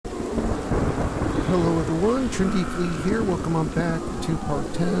Hello everyone, TrendyFlea here. Welcome on back to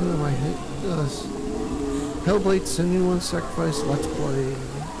part 10 of my Hellblade Senua Sacrifice Let's Play.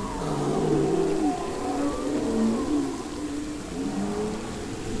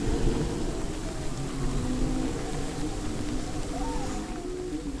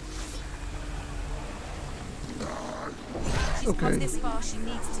 She's come this far, she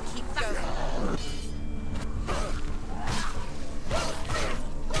needs to keep going.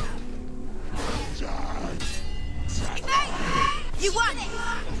 You won it!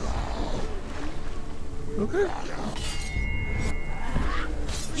 Okay.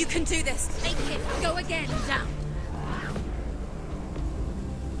 You can do this. Take it. Go again. Down.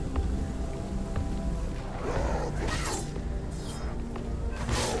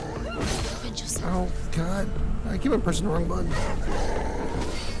 Oh, God. I keep on pressing the wrong button.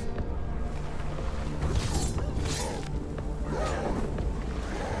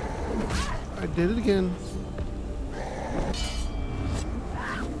 I did it again.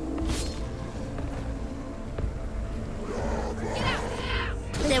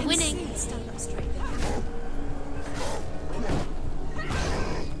 They're winning. Stand up straight.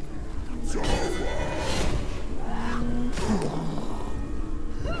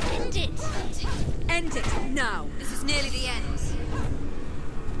 End it. End it now. This is nearly the end.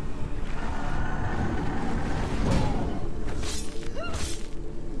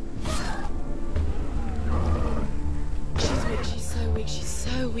 She's weak. She's so weak. She's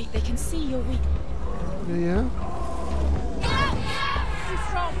so weak. They can see you're weak. Yeah.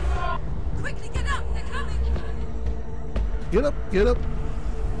 Quickly get up, they're coming! Get up, get up.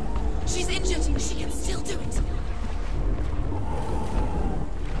 She's injured, she can still do it.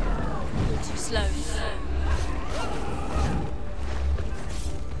 You're too slow.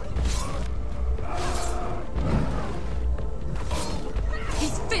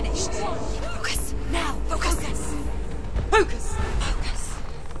 He's finished. Focus, now, focus. Focus. Focus.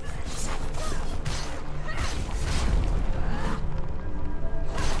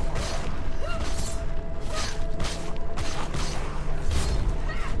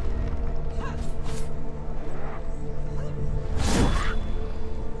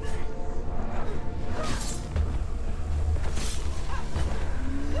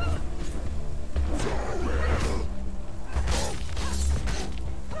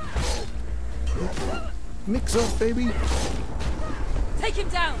 Mix up, baby. Take him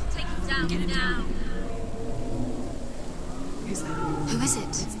down. Take him down. Get him down. Who is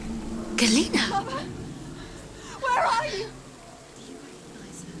it? Galena. Where are you?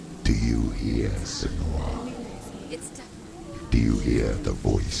 Do you hear, Senua? It's definitely. Do you hear the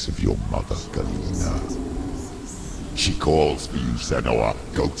voice of your mother, Galena? She calls for you, Senua.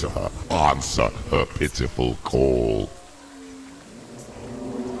 Go to her. Answer her pitiful call.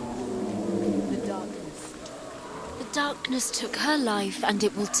 The darkness took her life, and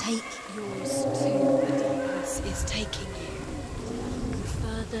it will take yours too. The darkness is taking you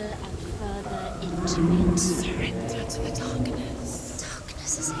further and further into it. Surrender to the darkness. The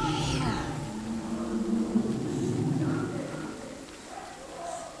darkness is here.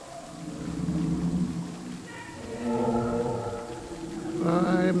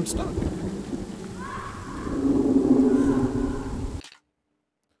 I'm stuck.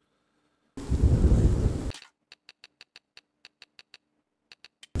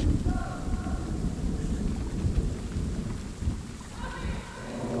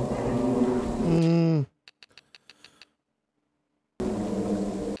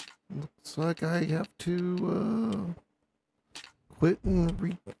 Looks like I have to quit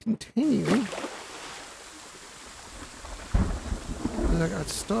and continue. I got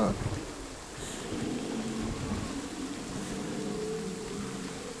stuck.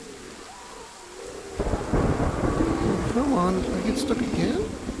 Oh, come on, I get stuck again?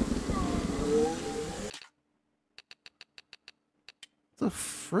 The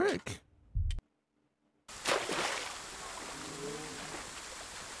frick?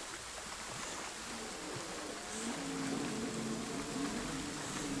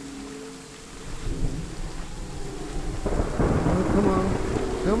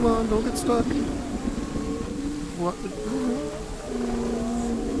 Come on, don't get stuck. What?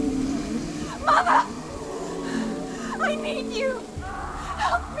 Mother! I need you!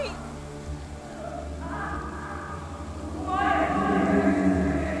 Help me!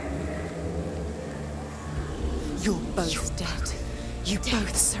 You're both dead. You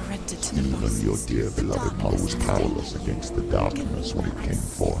both surrendered to the Even voices. your dear beloved mother was powerless against the darkness when it came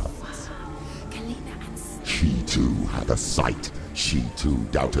for her. She too had a sight. She too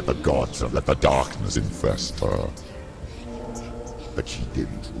doubted the gods and let the darkness infest her. But she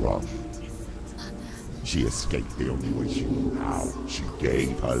didn't run. She escaped the only way she knew how. She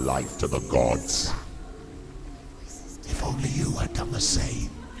gave her life to the gods. If only you had done the same,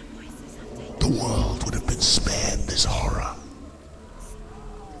 the world would have been spared this horror.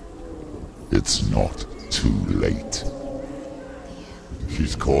 It's not too late.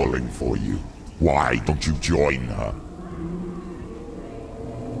 She's calling for you. Why don't you join her?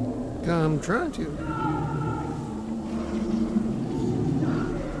 I'm trying to.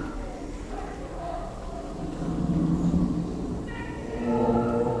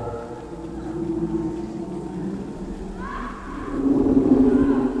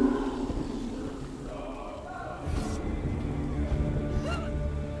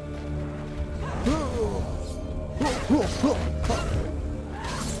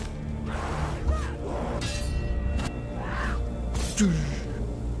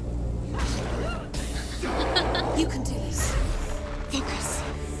 You can do this. Focus.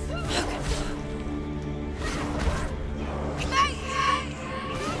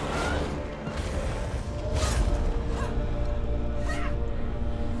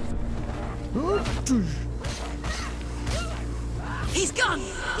 He's gone!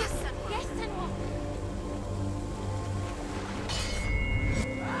 Yes, Senua. Yes, Senua.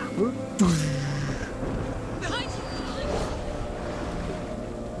 Behind you!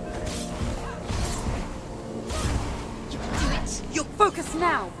 You can do it! You're focused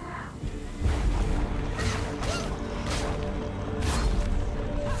now!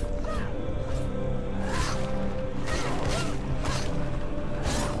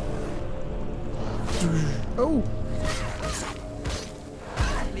 Oh!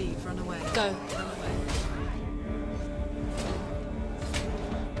 Leave, run away. Go. Run away.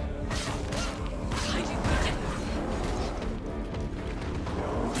 Hiding quicker.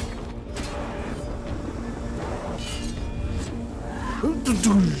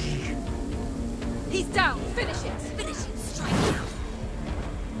 He's down! Finish it! Finish it! Strike now!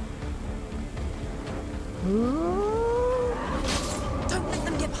 Don't let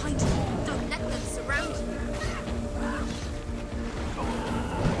them get behind you! Don't let them surround you!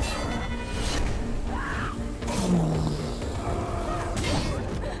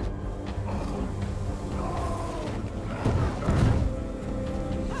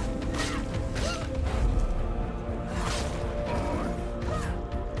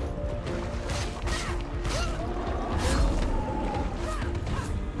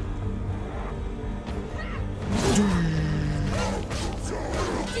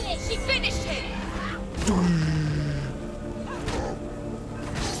 She finished him!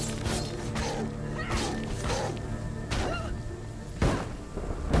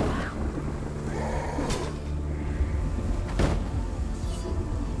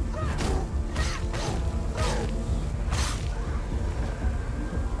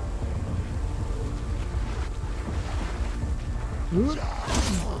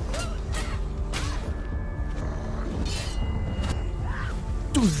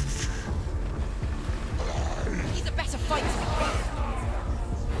 He's a better fighter.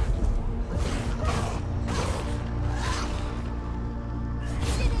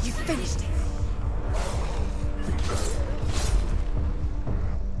 You finished it.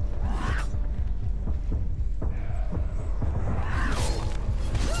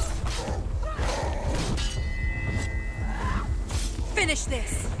 Finish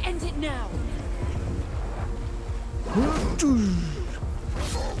this. End it now. Behind you.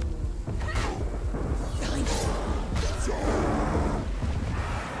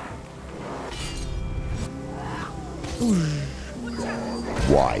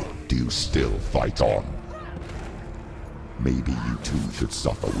 Why do you still fight on? Maybe you too should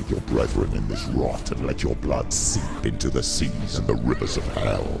suffer with your brethren in this rot and let your blood seep into the seas and the rivers of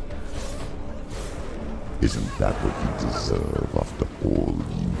hell. Isn't that what you deserve after all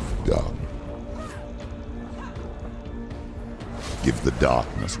you've done? Give the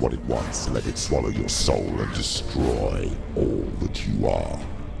darkness what it wants, let it swallow your soul and destroy all that you are.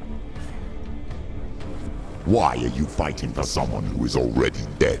 Why are you fighting for someone who is already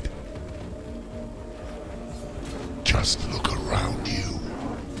dead? Just look around you.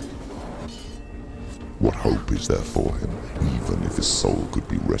 What hope is there for him, even if his soul could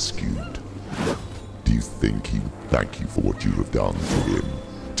be rescued? Do you think he would thank you for what you have done to him,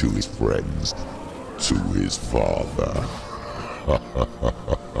 to his friends, to his father?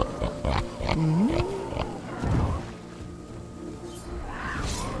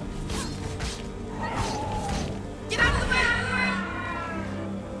 Get out of the way!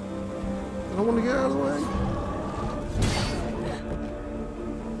 I don't want to get out of the way.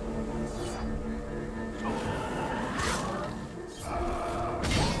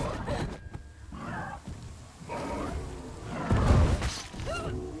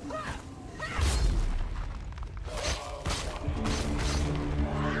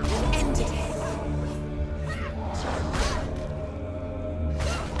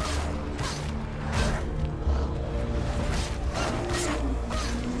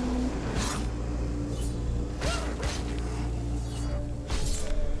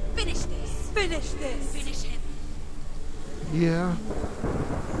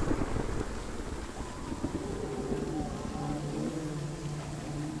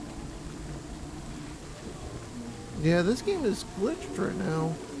 Yeah, this game is glitched right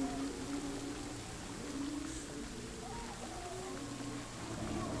now.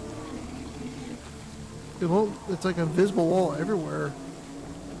 It won't, it's like a visible wall everywhere.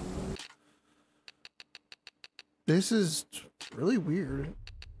 This is really weird.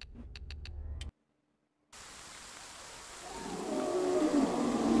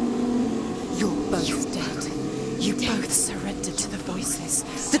 You're both dead. You both surrendered to the voices.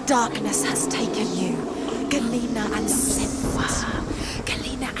 The darkness has taken you. Galena and Senua.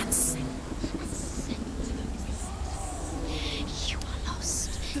 Galena and Senua. You are lost.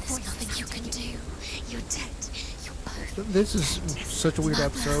 There's nothing you can do. You're dead. You're both. This is such a weird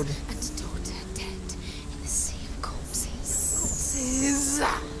episode. And daughter dead in the sea of corpses. The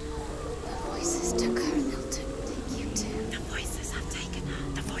voices took her and they'll take you too. The voices have taken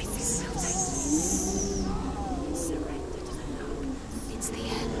her. The voices will take you. Surrender to the darkness. It's the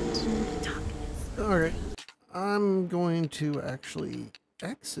end. Darkness. Alright. I'm going to actually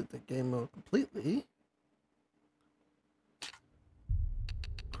exit the game mode completely.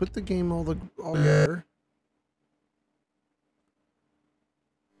 Put the game all together.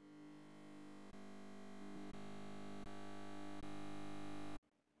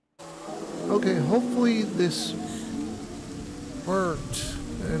 Okay, hopefully this worked,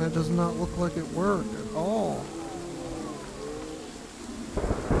 and it does not look like it worked at all.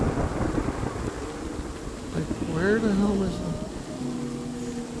 Like, where the hell is it?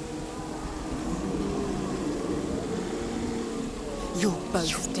 You're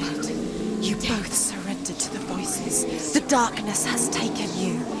both dead. You both surrendered to the voices. The darkness has taken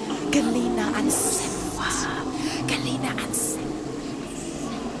you. Galena and Senua. Galena and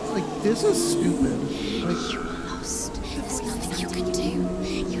Senua. Like, this is stupid. Like, You are lost. There's nothing you can do.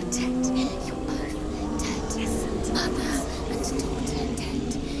 You're dead. You're both dead. Mother and daughter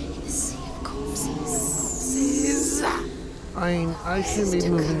dead in the sea of corpses. I shouldn't be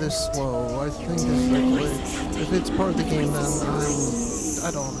moving this slow. I think this is a glitch. If it's part of the game, then I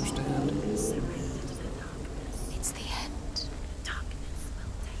don't understand. It's the end. Darkness will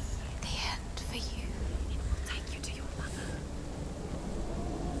take you. The end for you. It will take you to your mother.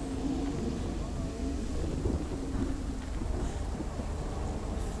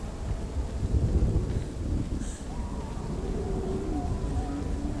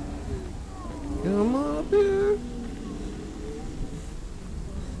 Come up here.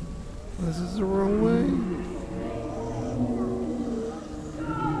 This is the wrong way.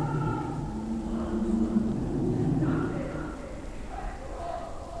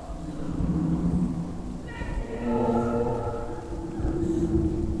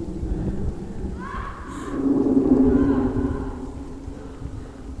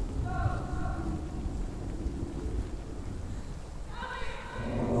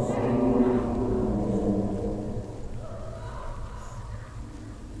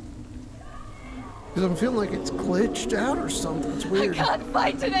 Because I'm feeling like it's glitched out or something. It's weird. I can't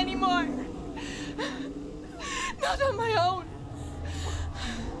fight it anymore. Not on my own.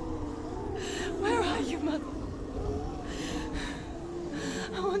 Where are you, Mother?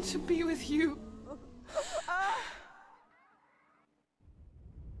 I want to be with you.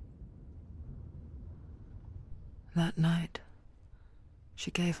 That night,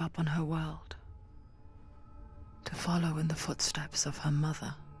 she gave up on her world to follow in the footsteps of her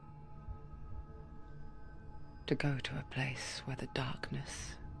mother. To go to a place where the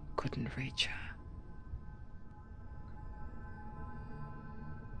darkness couldn't reach her.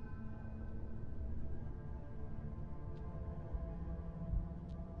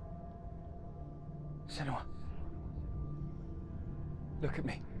 Senua, look at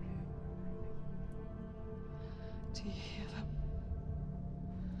me. Do you hear them?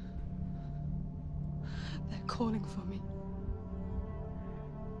 They're calling for me.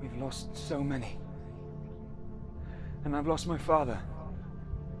 We've lost so many. And I've lost my father.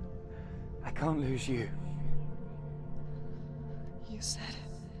 I can't lose you. You said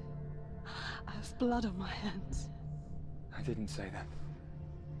it. I have blood on my hands. I didn't say that.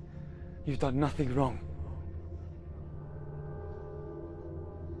 You've done nothing wrong.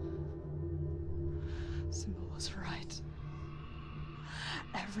 Symbol was right.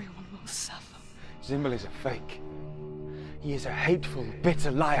 Everyone will suffer. Zimbel is a fake. He is a hateful,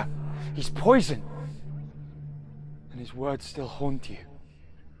 bitter liar. He's poison. And his words still haunt you.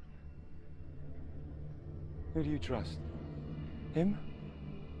 Who do you trust? Him?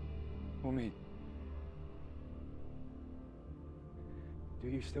 Or me? Do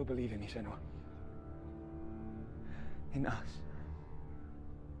you still believe in me, Senua? In us?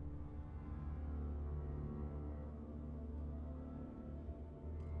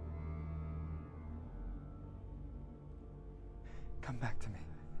 Come back to me.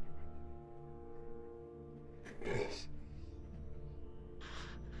 Please.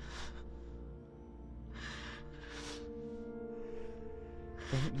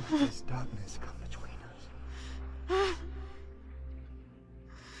 Don't let this darkness come between us.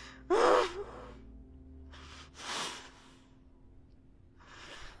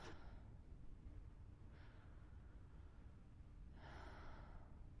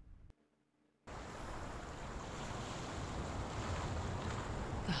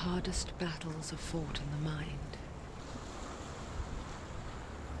 The hardest battles are fought in the mind.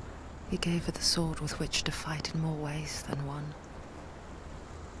 He gave her the sword with which to fight in more ways than one.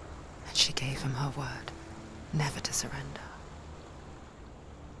 And she gave him her word, never to surrender.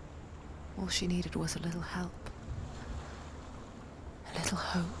 All she needed was a little help, a little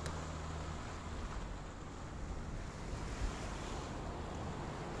hope.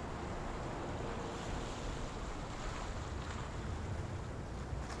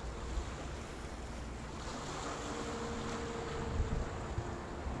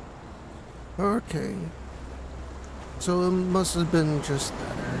 Okay. So it must have been just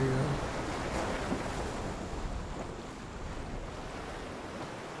that area.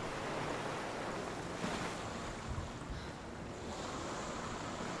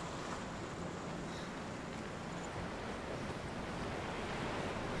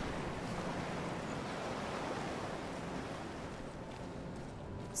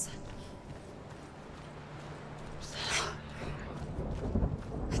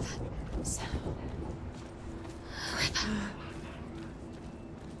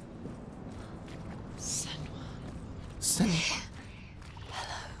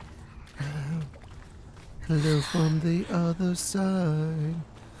 Hello from the other side.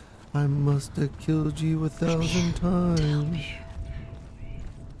 I must have killed you 1,000 times.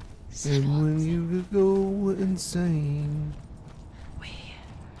 And when you could go insane.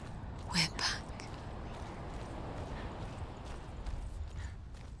 We're back.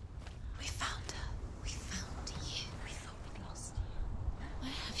 We found her. We found you. We thought we'd lost you.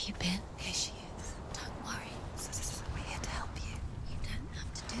 Where have you been? Here she is. Don't worry. We're here to help you. You don't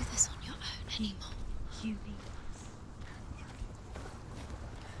have to do this on your own anymore. You need us.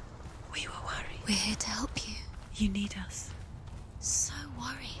 We were worried. We're here to help you. You need us. So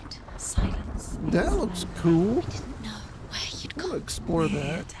worried. Silence. That looks cool. We didn't know where you'd We'll go. explore We're here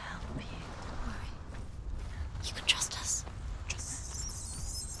that. to help you. Don't worry. You can trust us.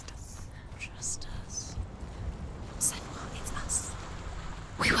 Trust us. Trust us. Senua, it's us.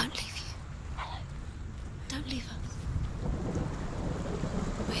 We won't leave you. Hello. Don't leave us.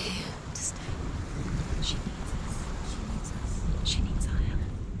 We're here to stay. She needs us. She needs us. She needs our help.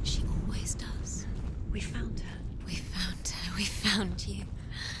 She always does. We found her. We found her. We found you.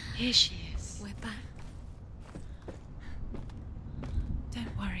 Here she is. We're back.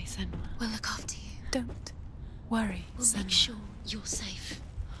 Don't worry, Senua. We'll look after you. Don't worry, We'll Senua. Make sure you're safe.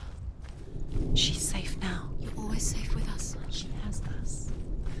 She's safe now. You're always safe with us. She has us.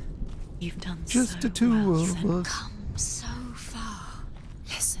 You've done Just so the two well. of You've us. come so far.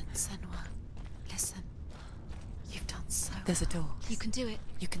 Listen, Senua. Listen. You've done so There's a door. You can do it.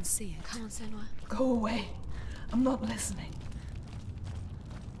 You can see it. Come on, Senua. Go away. I'm not listening.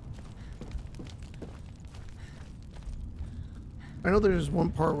 I know there's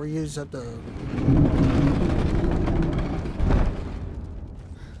one part where you just have to.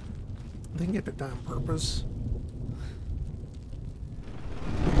 I think you have to die on purpose.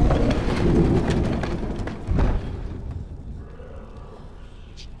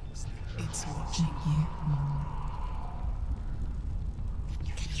 It's watching you.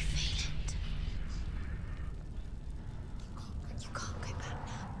 Can you feel it? You can't go back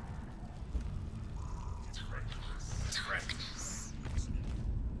now. Darkness.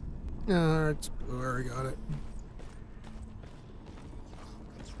 It's blue. I already got it.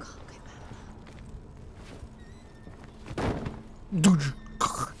 You can't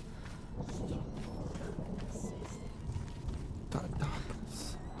go back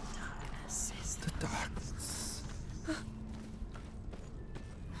Darkness. Darkness is The darkness.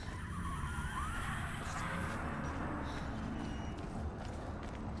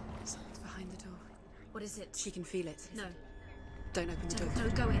 Someone's behind the door. What is it? She can feel it. No. Don't open the door.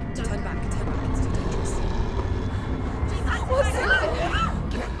 Don't go in. Don't. Turn back. Turn back. It's too dangerous.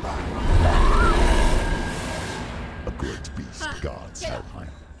 A great beast guards Helheim.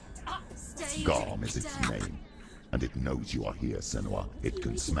 Stay. Garm is its name, and it knows you are here, Senua. It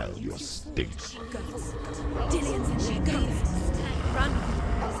can smell your stink. Dillian's in there. Go. Stay. Run.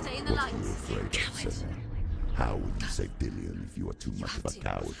 Stay in the What are light. you afraid of, Senua? How will you save Dillion if you are too much of a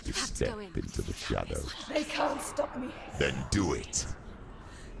coward to step into the shadows? They can't stop me. Then do it!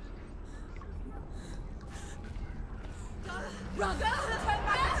 Run! Turn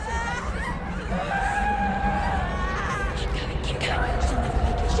back! Keep going. She'll never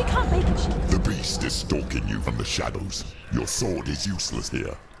make it. She can't make it. The beast is stalking you from the shadows. Your sword is useless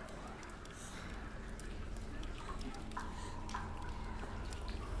here.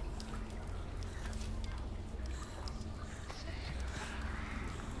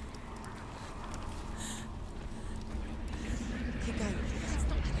 Keep going.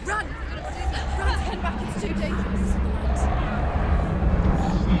 Run! Run! Turn back. It's too dangerous. It's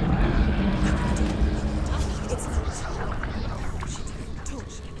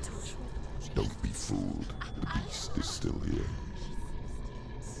torch. Get the torch. Don't be fooled. The beast is still here.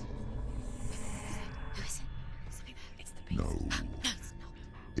 Who is it? It's the beast. No, No, it's not.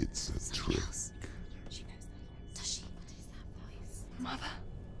 it's a trick. She knows that. Does she? What is that voice? Mother,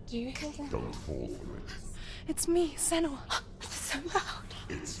 do you hear that? Don't fall for it. It's me, Senua. It's so loud.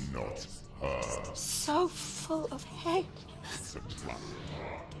 It's not her. So full of hate. It's a trap.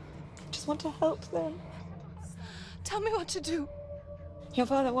 I just want to help them. Tell me what to do. Your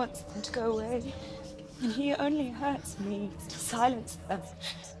father wants them to go away, and he only hurts me to silence them.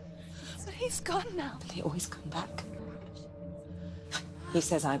 But he's gone now. But they always come back. He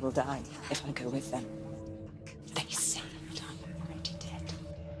says I will die if I go with them. They say that I'm already dead.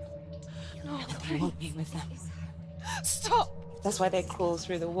 No, they want me with them. Stop! That's why they crawl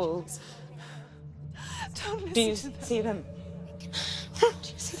through the walls. Don't listen Do you see them? Do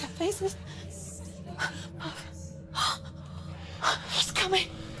you see their faces? He's coming.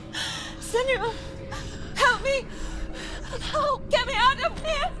 Senua, help me! Help! Get me out of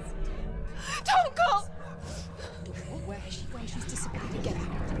here! Don't go! Where has she gone? She's disappeared. Get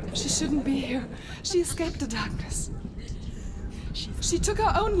out. She shouldn't be here. She escaped the darkness. She took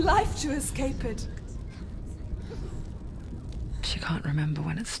her own life to escape it. She can't remember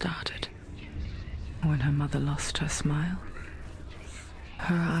when it started. When her mother lost her smile.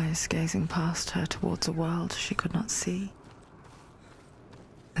 Her eyes gazing past her towards a world she could not see.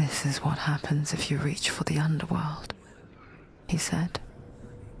 This is what happens if you reach for the underworld, he said.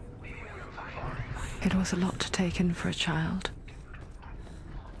 It was a lot to take in for a child.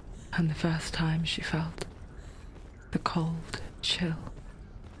 And the first time she felt the cold chill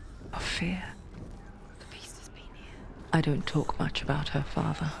of fear. The beast has been here. I don't talk much about her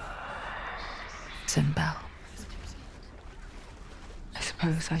father, Zimbel. I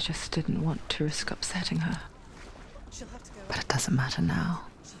suppose I just didn't want to risk upsetting her. She'll have to go. But it doesn't matter now,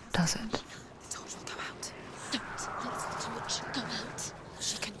 does it? The torch will go out. Don't let the torch go out.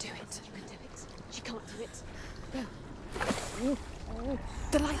 She can do it. You can do it. She can't do it.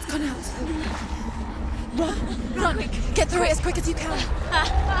 The light's gone out. Run! Run! Get through it as quick as you can.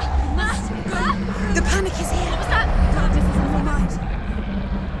 The panic is here. What was that? Darkness is on your mind.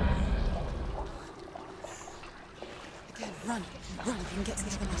 Again, run. Run. You can get to the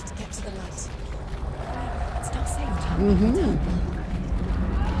other light. Get to the light. It's now safe.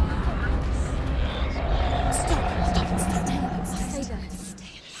 Stop. Stay there. Stay in light.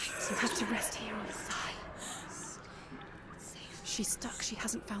 You have to rest here on the side. She's stuck. She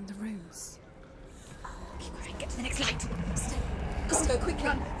hasn't found the runes. Keep going. Get to the next light. Stay. Let's go quickly.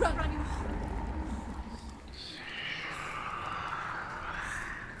 Run.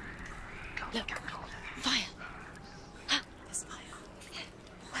 Look. Fire. There's fire.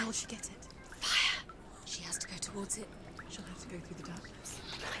 How will she get it? Fire. She has to go towards it. She'll have to go through the darkness.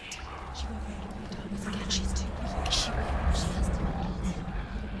 Light. She won't make it through the darkness again. She's too weak. She will. She has to.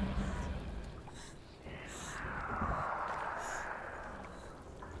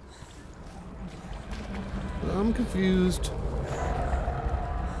 I'm confused.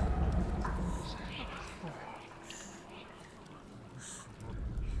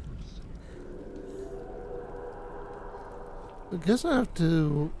 I guess I have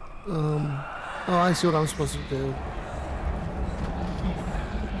to, oh, I see what I'm supposed to do.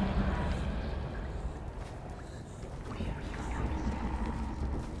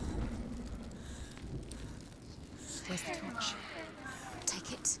 Where's the torch?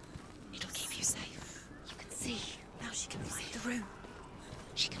 Take it. It'll keep you safe. You can see. Now she can find the room.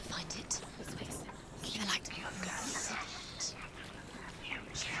 She can find it. Keep the light.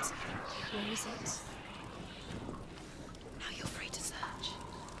 Where is it? Now you're free to search.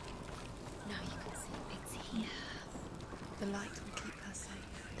 Now you can see it's here. The light will keep her safe.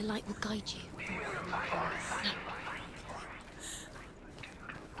 The light will guide you. No.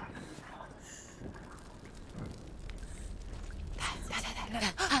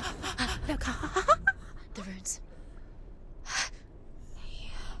 There. Look. The the runes.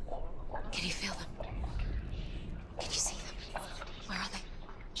 Can you feel them? Can you see them? Where are they?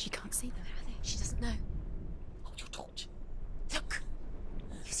 She can't see them. Where are they? She doesn't know. Hold your torch. Look!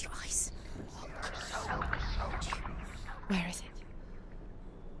 Use your eyes. Where is it?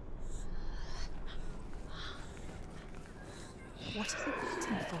 What are you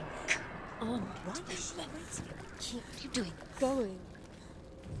waiting for? On. Why is she waiting? What are you doing? Going.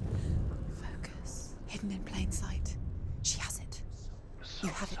 Focus. Hidden in plain sight. She has it. You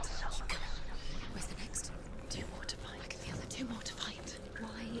have it. Keep going. Where's the next? 2 more to find. I can feel the 2 more to find. Why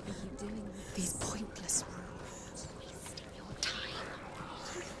are you doing this? These pointless rules. Wasting your time.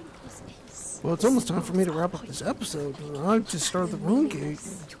 What pointless is? Well, it's almost time for me to wrap up this episode. I just started the rune gate.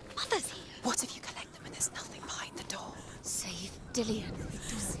 Your mother's here. What if you collect them and there's nothing behind the door? Save Dillian.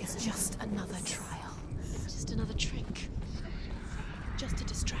 This is just another trial. It's just another trick. Just to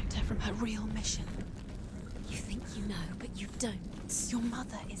distract her from her real mission. You think you know, but you don't. Your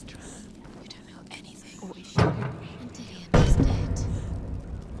mother is drowned. You don't know anything. Or is she? And Dillian is dead.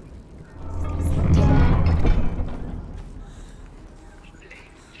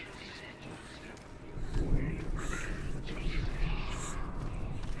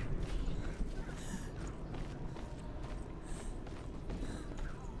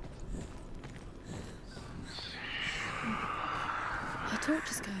 Her torch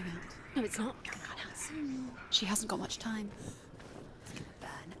is going out. No, it's not. It's gonna run out soon. She hasn't got much time. It's gonna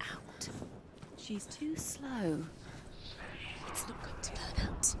burn out. She's too slow. It's not going to burn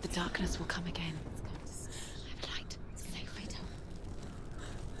out. The darkness will come again. It's going to stay. I have a light. It's safe, Rita.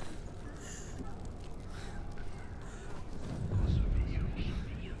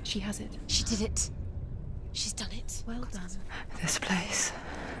 She has it. She did it. She's done it. Well done. This place.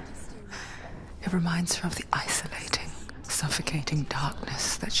 It reminds her of the isolating, suffocating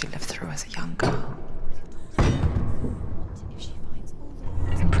darkness that she lived through as a young girl. If she finds all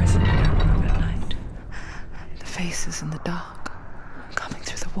the Imprisoned in her room at night. The faces in the dark, coming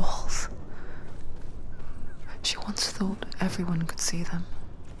through the walls. She once thought everyone could see them.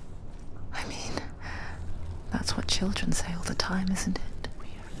 I mean, that's what children say all the time, isn't it?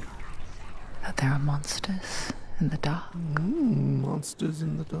 That there are monsters in the dark. Monsters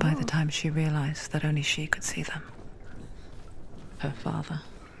in the dark. By the time she realized that only she could see them, her father,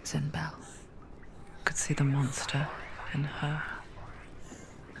 Zinbel, could see the monster in her.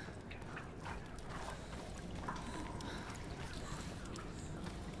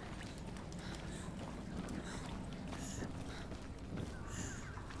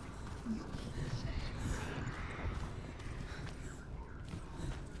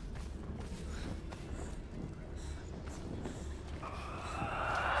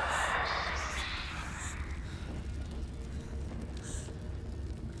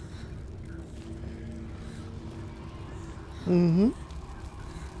 Mm-hmm.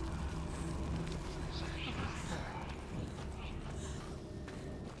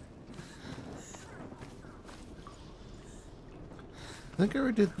 I think I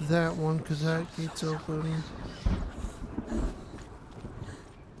already did that one because that gate's open.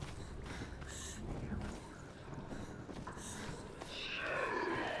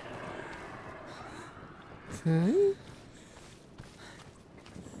 Okay.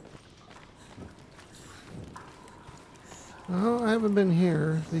 Oh, I haven't been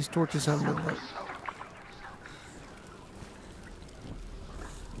here. These torches haven't been lit.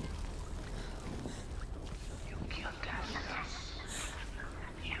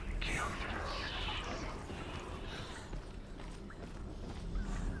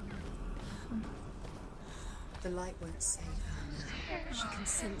 The light won't save her. She can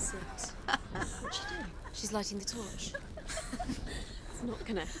sense it. What's she doing? She's lighting the torch. It's not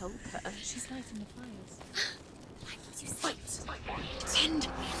gonna help her. She's lighting the fires. You fight. Defend.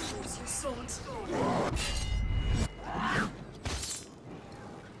 Use your sword.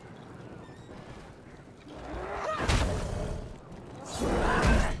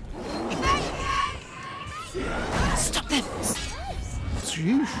 Stop them!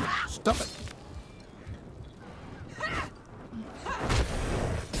 Jeez, stop it.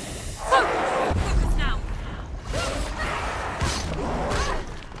 Focus now.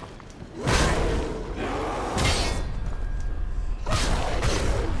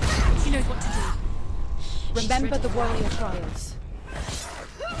 She knows what to do. Remember the warrior trials.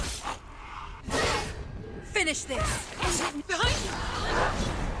 Finish this. Behind you.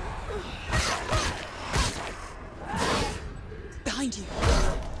 Behind you.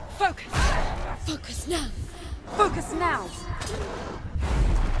 Focus. Focus now. Focus now.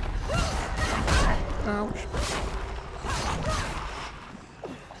 Ouch.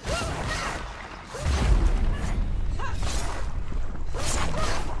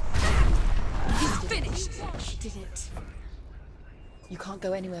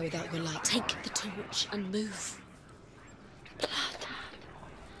 can't go anywhere without your light. Take the torch and move. Blood.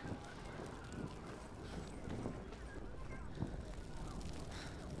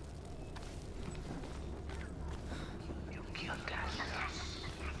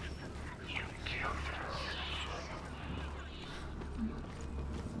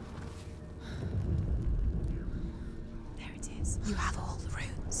 There it is. You have all the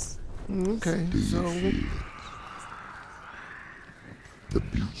runes. Okay, so... The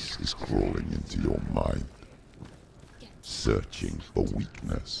beast is crawling into your mind, searching for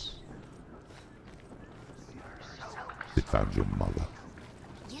weakness. It found your mother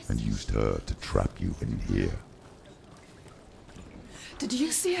and used her to trap you in here. Did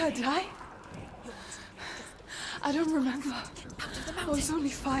you see her die? I don't remember. I was only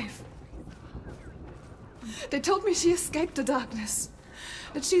 5. They told me she escaped the darkness,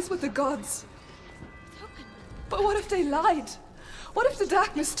 that she's with the gods. But what if they lied? What if the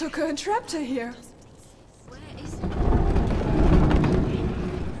darkness took her and trapped her here?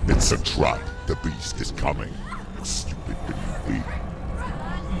 It's a trap. The beast is coming. Stupid thing.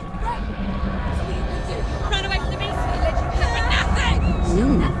 Run away from the beast! He let you have for nothing!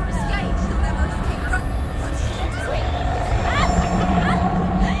 She'll never escape! She'll never escape! Run!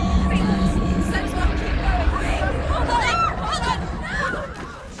 Let's not keep going! Hold on! Hold on!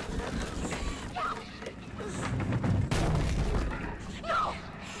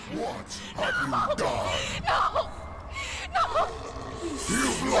 What have you done? No! No!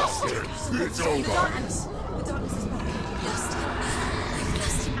 You've lost him. It's over. The darkness is back. You've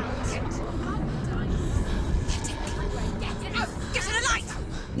lost him. Get it out! Get in a light!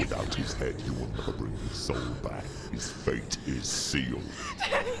 Without his head, he will never bring his soul back. His fate is sealed.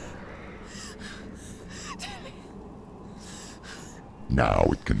 Now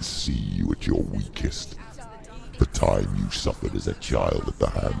it can see you at your weakest. The time you suffered as a child at the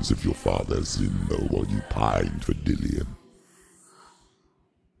hands of your father Zindel while you pined for Dillion.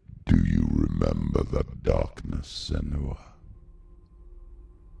 Do you remember that darkness, Senua?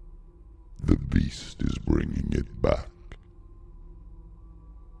 The beast is bringing it back.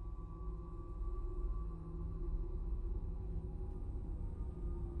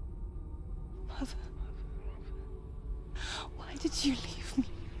 Mother, why did you leave me?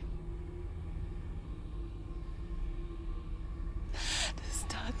 This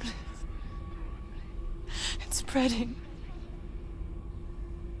darkness, it's spreading.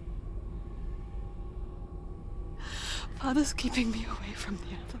 Father's keeping me away from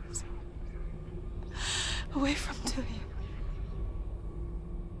the others. Away from Dillion.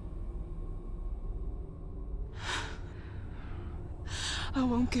 I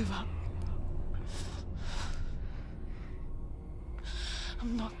won't give up.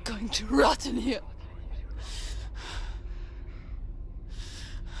 I'm not going to rot in here.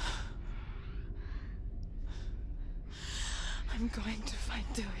 I'm going to find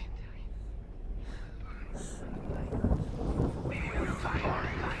Dillion.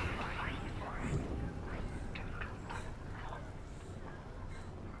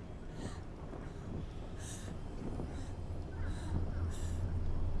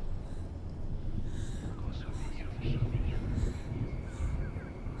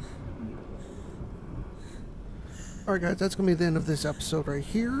 Alright guys, that's going to be the end of this episode right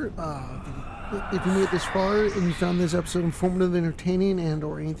here. If you made it this far and you found this episode informative, entertaining, and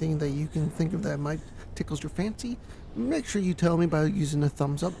or anything that you can think of that might tickles your fancy, make sure you tell me by using the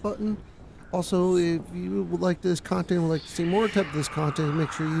thumbs up button. Also, if you would like this content and would like to see more type of this content,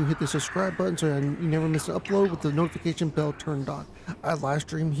 make sure you hit the subscribe button so you never miss an upload with the notification bell turned on. I live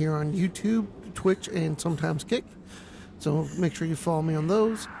stream here on YouTube, Twitch, and sometimes Kick, so make sure you follow me on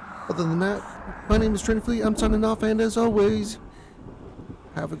those. Other than that, my name is TrendyFlea. I'm signing off, and as always,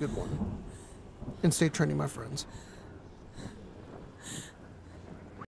 have a good one. And stay trendy, my friends.